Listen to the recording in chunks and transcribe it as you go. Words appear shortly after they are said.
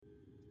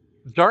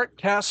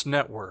Darkcast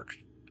Network.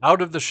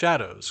 Out of the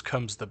shadows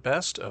comes the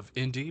best of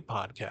indie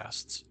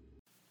podcasts.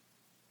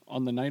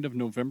 On the night of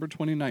November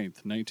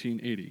 29th,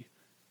 1980,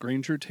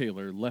 Granger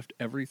Taylor left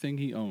everything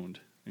he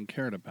owned and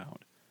cared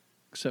about,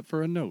 except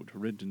for a note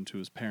written to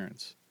his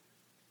parents.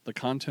 The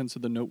contents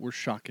of the note were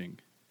shocking,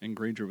 and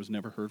Granger was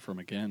never heard from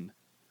again.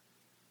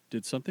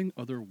 Did something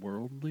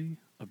otherworldly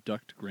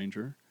abduct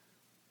Granger?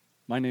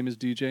 My name is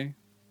DJ,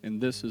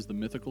 and this is the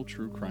Mythical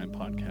True Crime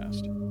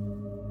Podcast.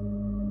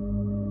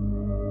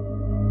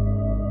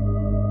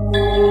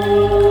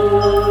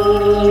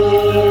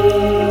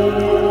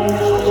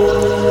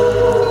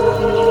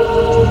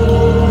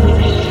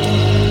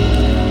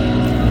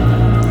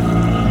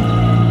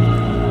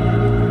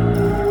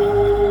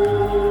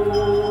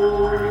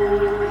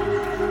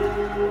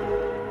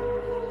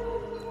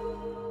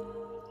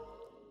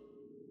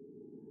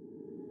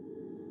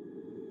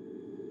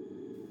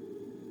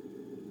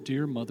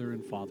 Dear Mother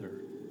and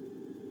Father,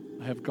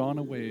 I have gone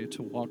away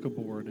to walk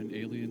aboard an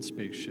alien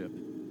spaceship,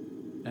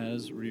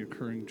 as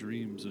reoccurring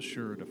dreams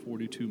assured a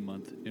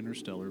 42-month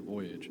interstellar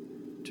voyage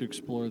to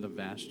explore the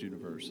vast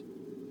universe,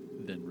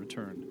 then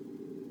return.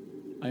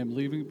 I am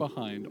leaving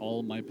behind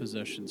all my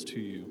possessions to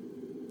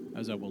you,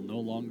 as I will no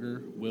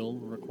longer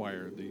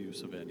require the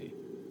use of any.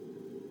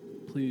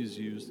 Please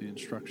use the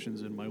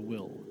instructions in my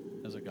will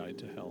as a guide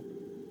to help.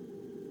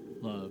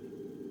 Love,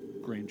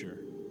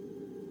 Granger.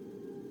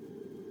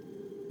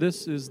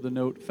 This is the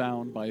note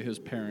found by his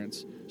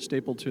parents,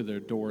 stapled to their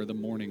door the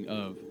morning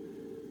of.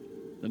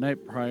 The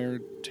night prior,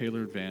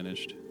 Taylor had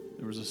vanished.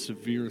 There was a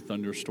severe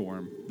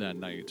thunderstorm that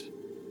night.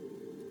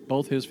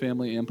 Both his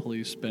family and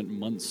police spent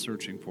months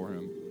searching for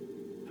him.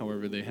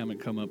 However, they haven't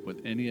come up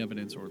with any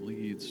evidence or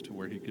leads to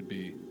where he could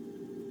be.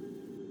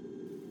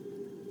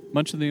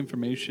 Much of the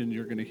information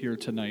you're going to hear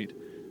tonight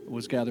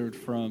was gathered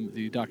from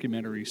the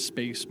documentary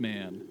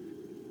Spaceman,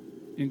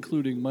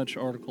 including much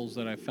articles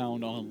that I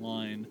found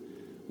online.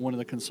 One of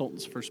the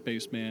consultants for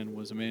Spaceman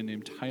was a man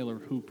named Tyler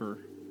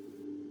Hooper.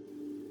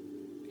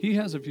 He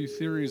has a few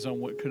theories on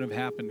what could have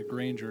happened to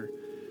Granger,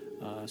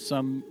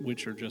 some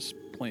which are just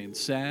plain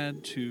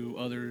sad, to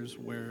others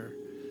where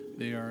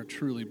they are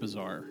truly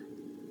bizarre.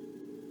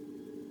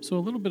 So a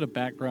little bit of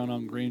background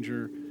on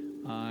Granger.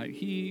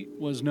 He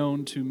was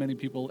known to many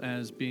people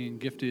as being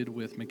gifted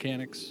with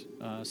mechanics,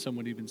 some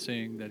would even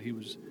saying that he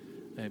was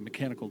a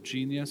mechanical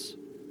genius.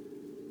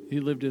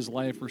 He lived his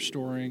life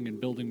restoring and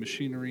building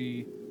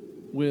machinery,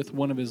 with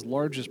one of his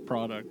largest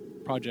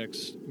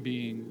projects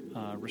being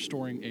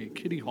restoring a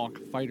Kitty Hawk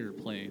fighter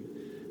plane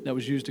that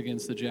was used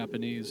against the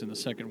Japanese in the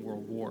Second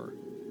World War.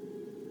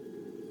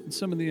 And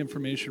some of the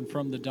information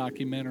from the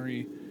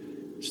documentary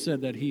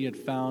said that he had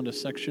found a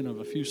section of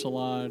a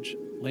fuselage,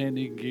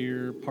 landing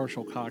gear,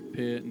 partial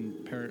cockpit,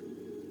 and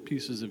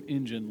pieces of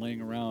engine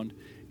laying around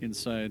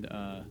inside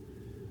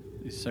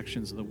these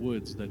sections of the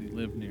woods that he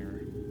lived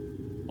near.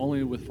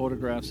 Only with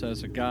photographs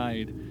as a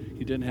guide,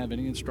 he didn't have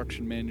any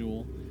instruction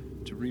manual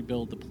to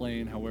rebuild the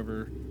plane.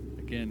 However,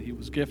 again, he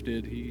was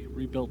gifted. He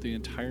rebuilt the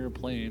entire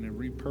plane and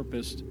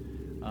repurposed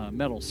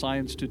metal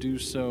signs to do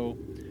so,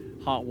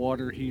 hot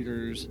water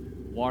heaters,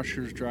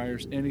 washers,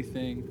 dryers,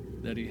 anything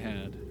that he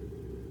had.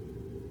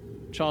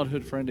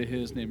 Childhood friend of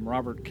his named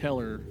Robert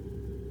Keller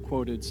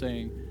quoted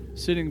saying,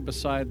 "Sitting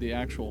beside the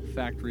actual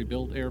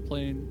factory-built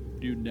airplane,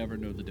 you never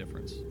know the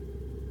difference."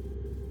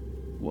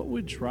 What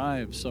would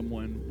drive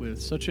someone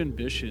with such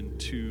ambition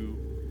to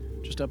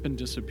just up and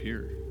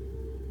disappear?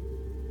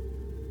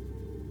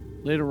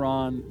 Later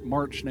on,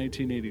 March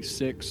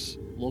 1986,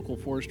 local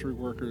forestry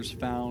workers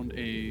found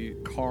a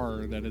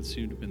car that had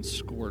seemed to have been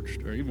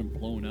scorched or even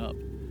blown up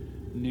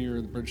near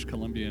the British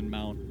Columbian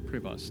Mount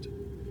Prevost,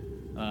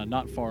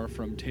 not far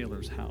from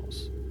Taylor's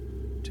house.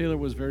 Taylor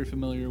was very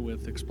familiar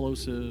with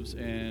explosives,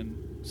 and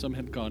some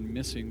had gone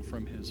missing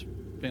from his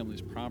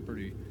family's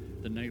property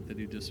the night that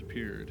he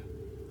disappeared.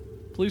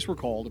 Police were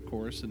called, of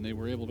course, and they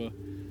were able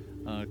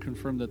to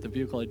confirm that the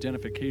vehicle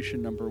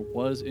identification number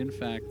was, in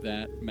fact,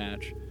 that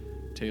match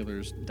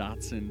Taylor's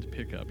Datsun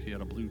pickup. He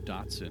had a blue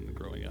Datsun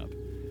growing up.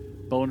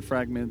 Bone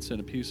fragments and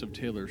a piece of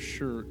Taylor's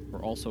shirt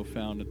were also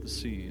found at the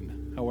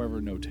scene.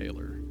 However, no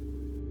Taylor.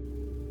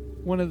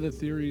 One of the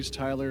theories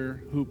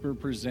Tyler Hooper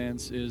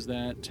presents is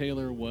that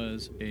Taylor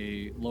was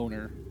a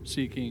loner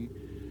seeking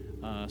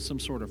some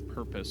sort of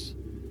purpose.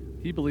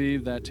 He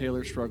believed that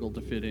Taylor struggled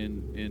to fit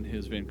in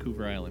his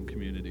Vancouver Island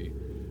community.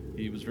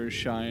 He was very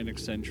shy and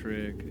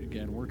eccentric,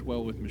 again, worked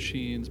well with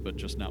machines, but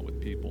just not with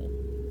people.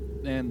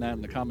 And that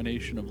in the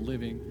combination of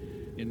living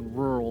in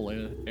rural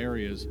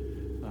areas,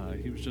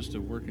 he was just a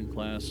working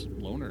class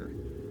loner.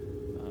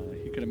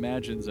 He could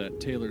imagine that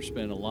Taylor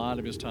spent a lot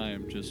of his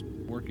time just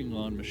working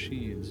on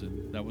machines,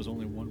 and that was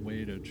only one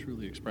way to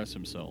truly express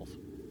himself.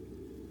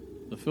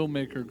 The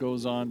filmmaker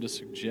goes on to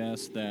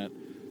suggest that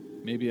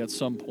maybe at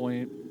some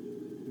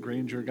point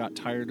Granger got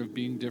tired of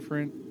being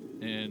different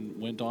and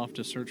went off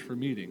to search for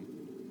meaning.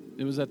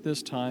 It was at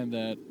this time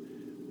that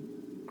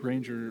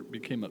Granger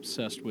became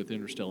obsessed with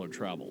interstellar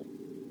travel.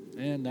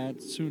 And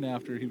that soon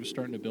after, he was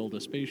starting to build a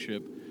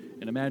spaceship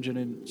and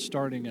imagining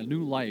starting a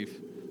new life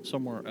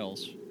somewhere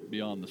else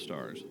beyond the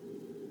stars.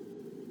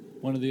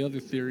 One of the other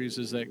theories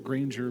is that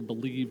Granger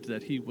believed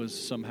that he was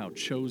somehow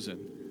chosen.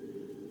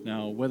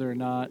 Now, whether or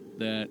not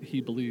that he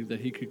believed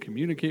that he could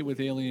communicate with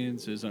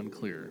aliens is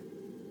unclear.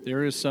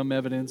 There is some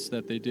evidence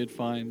that they did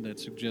find that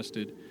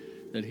suggested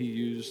that he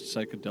used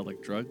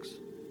psychedelic drugs,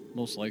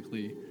 most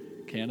likely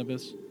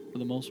cannabis for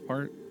the most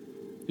part.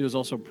 He was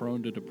also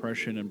prone to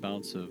depression and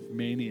bouts of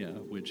mania,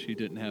 which he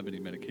didn't have any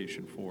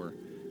medication for.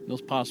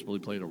 Those possibly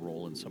played a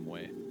role in some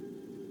way.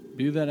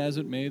 Be that as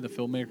it may, the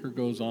filmmaker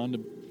goes on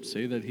to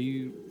say that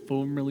he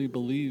firmly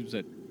believes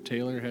that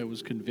Taylor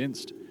was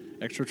convinced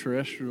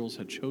extraterrestrials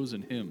had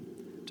chosen him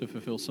to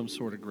fulfill some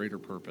sort of greater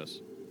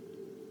purpose,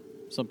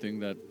 something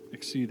that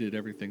exceeded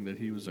everything that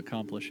he was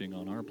accomplishing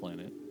on our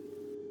planet.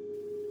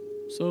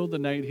 So the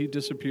night he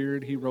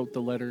disappeared, he wrote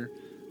the letter,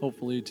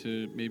 hopefully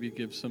to maybe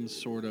give some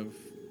sort of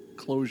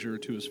closure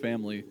to his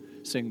family,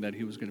 saying that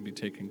he was going to be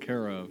taken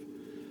care of,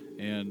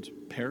 and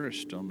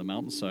perished on the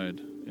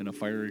mountainside in a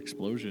fiery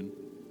explosion.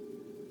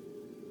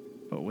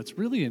 But what's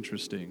really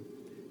interesting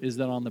is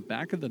that on the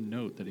back of the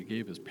note that he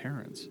gave his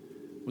parents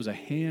was a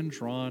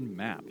hand-drawn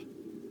map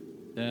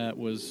that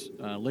was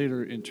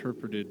later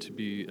interpreted to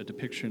be a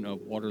depiction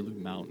of Waterloo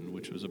Mountain,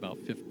 which was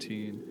about 10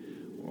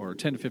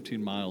 to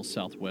 15 miles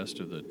southwest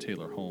of the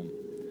Taylor home.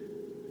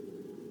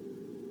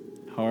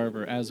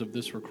 However, as of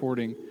this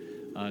recording,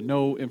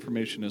 no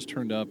information has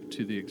turned up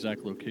to the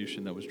exact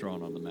location that was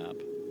drawn on the map.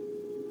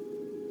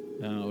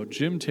 Now,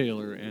 Jim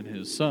Taylor and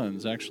his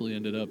sons actually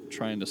ended up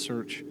trying to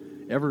search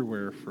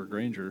everywhere for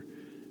Granger.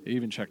 They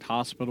even checked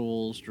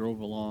hospitals,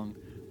 drove along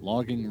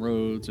logging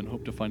roads, and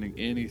hoped to finding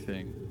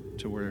anything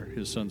to where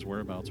his son's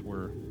whereabouts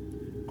were.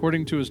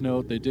 According to his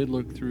note, they did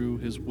look through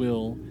his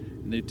will,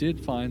 and they did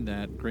find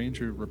that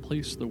Granger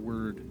replaced the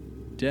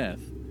word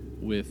death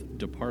with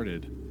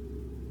departed,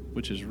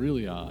 which is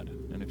really odd.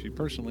 And if you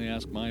personally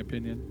ask my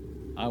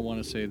opinion, I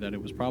want to say that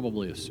it was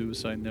probably a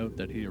suicide note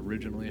that he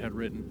originally had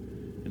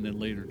written, and then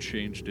later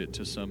changed it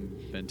to some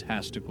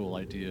fantastical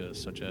idea,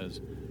 such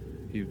as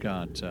he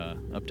got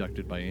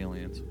abducted by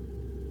aliens.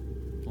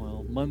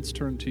 Well, months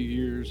turned to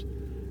years,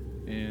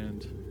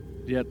 and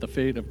yet the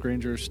fate of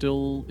Granger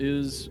still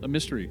is a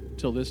mystery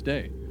till this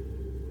day.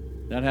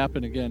 That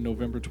happened again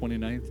November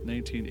 29th,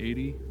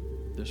 1980.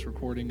 This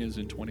recording is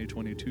in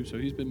 2022, so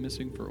he's been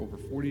missing for over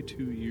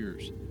 42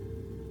 years,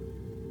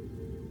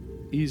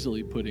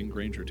 easily putting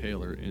Granger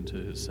Taylor into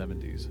his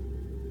 70s.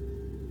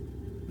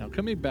 Now,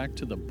 coming back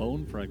to the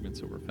bone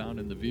fragments that were found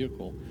in the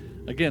vehicle,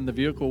 again, the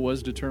vehicle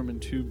was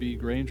determined to be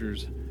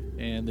Granger's,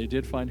 and they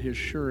did find his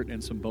shirt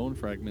and some bone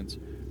fragments.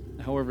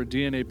 However,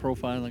 DNA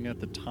profiling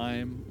at the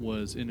time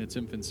was in its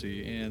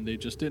infancy, and they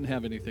just didn't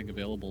have anything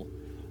available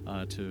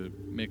to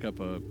make up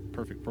a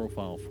perfect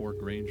profile for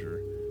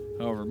Granger.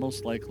 However,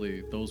 most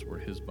likely, those were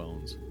his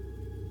bones.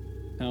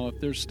 Now, if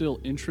there's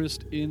still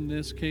interest in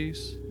this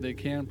case, they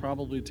can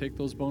probably take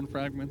those bone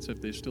fragments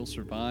if they still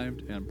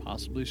survived and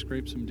possibly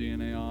scrape some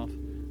DNA off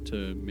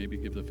to maybe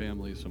give the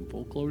family some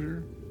full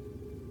closure.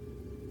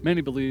 Many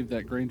believe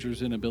that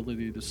Granger's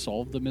inability to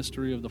solve the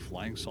mystery of the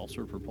flying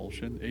saucer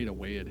propulsion ate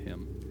away at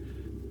him.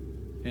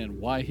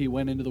 And why he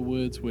went into the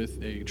woods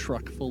with a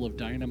truck full of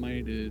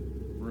dynamite, it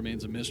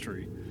remains a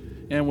mystery.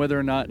 And whether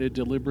or not it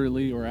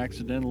deliberately or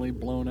accidentally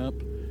blown up,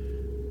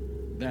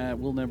 that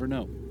we'll never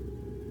know.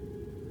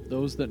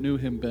 Those that knew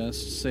him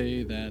best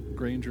say that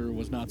Granger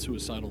was not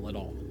suicidal at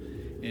all.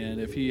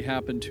 And if he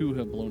happened to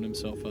have blown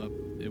himself up,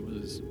 it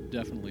was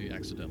definitely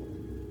accidental.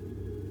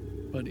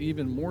 But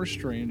even more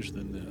strange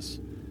than this,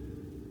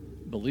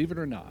 believe it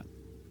or not,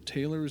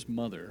 Taylor's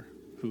mother,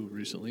 who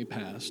recently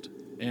passed,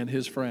 and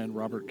his friend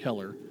Robert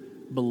Keller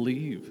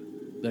believe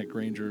that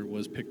Granger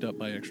was picked up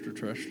by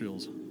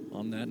extraterrestrials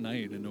on that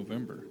night in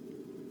November,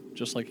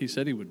 just like he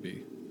said he would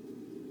be.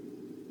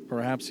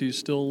 Perhaps he's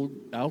still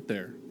out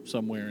there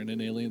somewhere in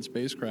an alien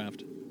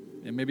spacecraft,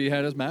 and maybe he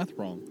had his math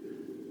wrong.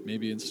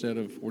 Maybe instead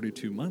of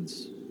 42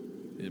 months,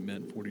 it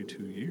meant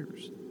 42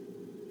 years.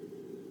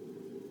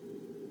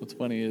 What's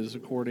funny is,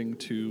 according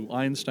to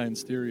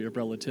Einstein's theory of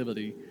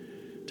relativity,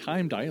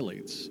 time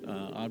dilates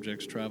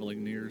objects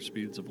traveling near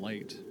speeds of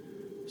light.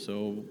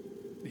 So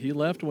he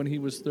left when he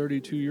was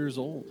 32 years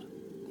old.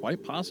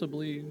 Quite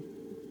possibly,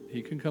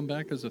 he can come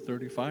back as a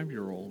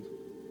 35-year-old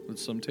with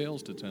some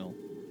tales to tell.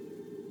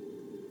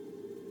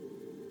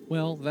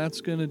 Well, that's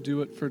going to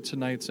do it for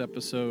tonight's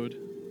episode.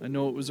 I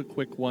know it was a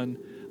quick one.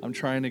 I'm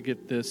trying to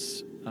get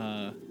this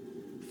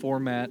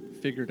format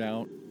figured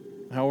out.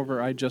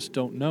 However, I just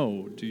don't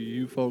know. Do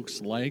you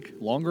folks like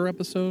longer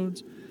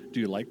episodes? Do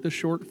you like the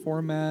short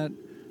format?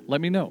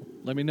 Let me know.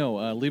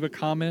 Leave a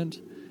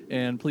comment,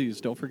 and please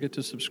don't forget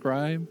to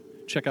subscribe.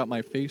 Check out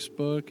my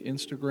Facebook,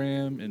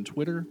 Instagram, and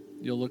Twitter.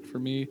 You'll look for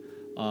me,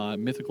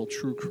 Mythical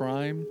True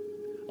Crime.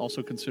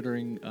 Also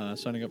considering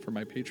signing up for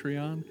my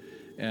Patreon,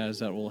 as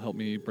that will help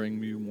me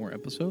bring you more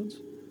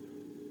episodes.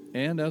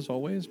 And as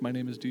always, my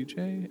name is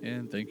DJ,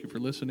 and thank you for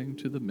listening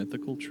to the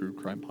Mythical True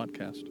Crime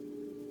Podcast.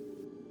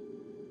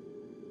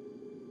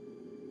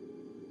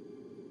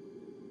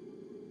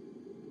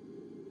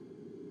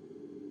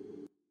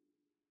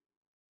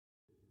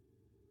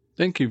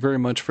 Thank you very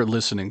much for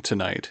listening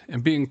tonight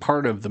and being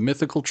part of the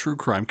mythical true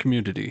crime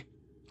community,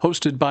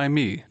 hosted by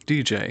me,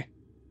 DJ.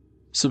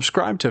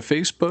 Subscribe to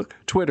Facebook,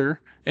 Twitter,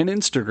 and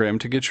Instagram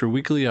to get your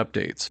weekly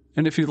updates.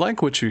 And if you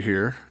like what you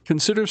hear,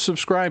 consider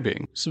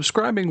subscribing.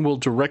 Subscribing will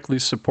directly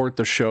support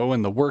the show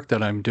and the work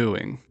that I'm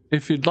doing.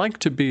 If you'd like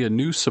to be a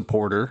new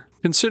supporter,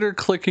 consider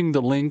clicking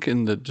the link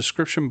in the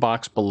description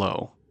box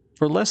below.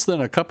 For less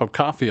than a cup of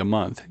coffee a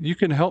month, you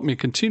can help me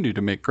continue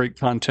to make great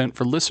content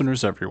for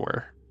listeners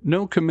everywhere.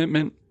 No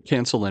commitment,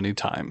 cancel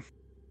anytime.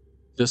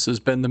 This has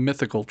been the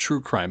Mythical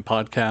True Crime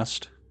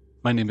Podcast.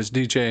 My name is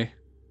DJ.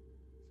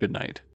 Good night.